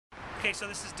Okay, so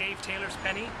this is Dave Taylor's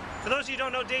penny. For those of you who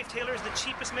don't know, Dave Taylor is the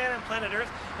cheapest man on planet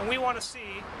Earth, and we want to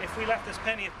see, if we left this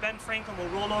penny, if Ben Franklin will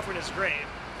roll over in his grave,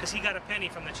 because he got a penny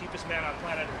from the cheapest man on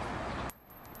planet Earth.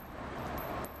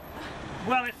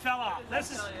 Well, it fell off.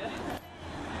 This is...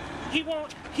 He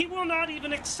will not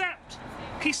even accept.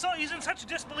 He's in such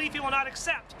disbelief he will not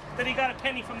accept that he got a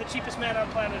penny from the cheapest man on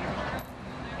planet Earth.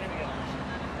 Here we go.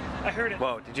 I heard it.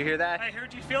 Whoa, did you hear that? I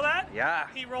heard you feel that? Yeah.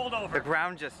 He rolled over. The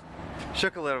ground just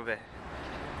shook a little bit.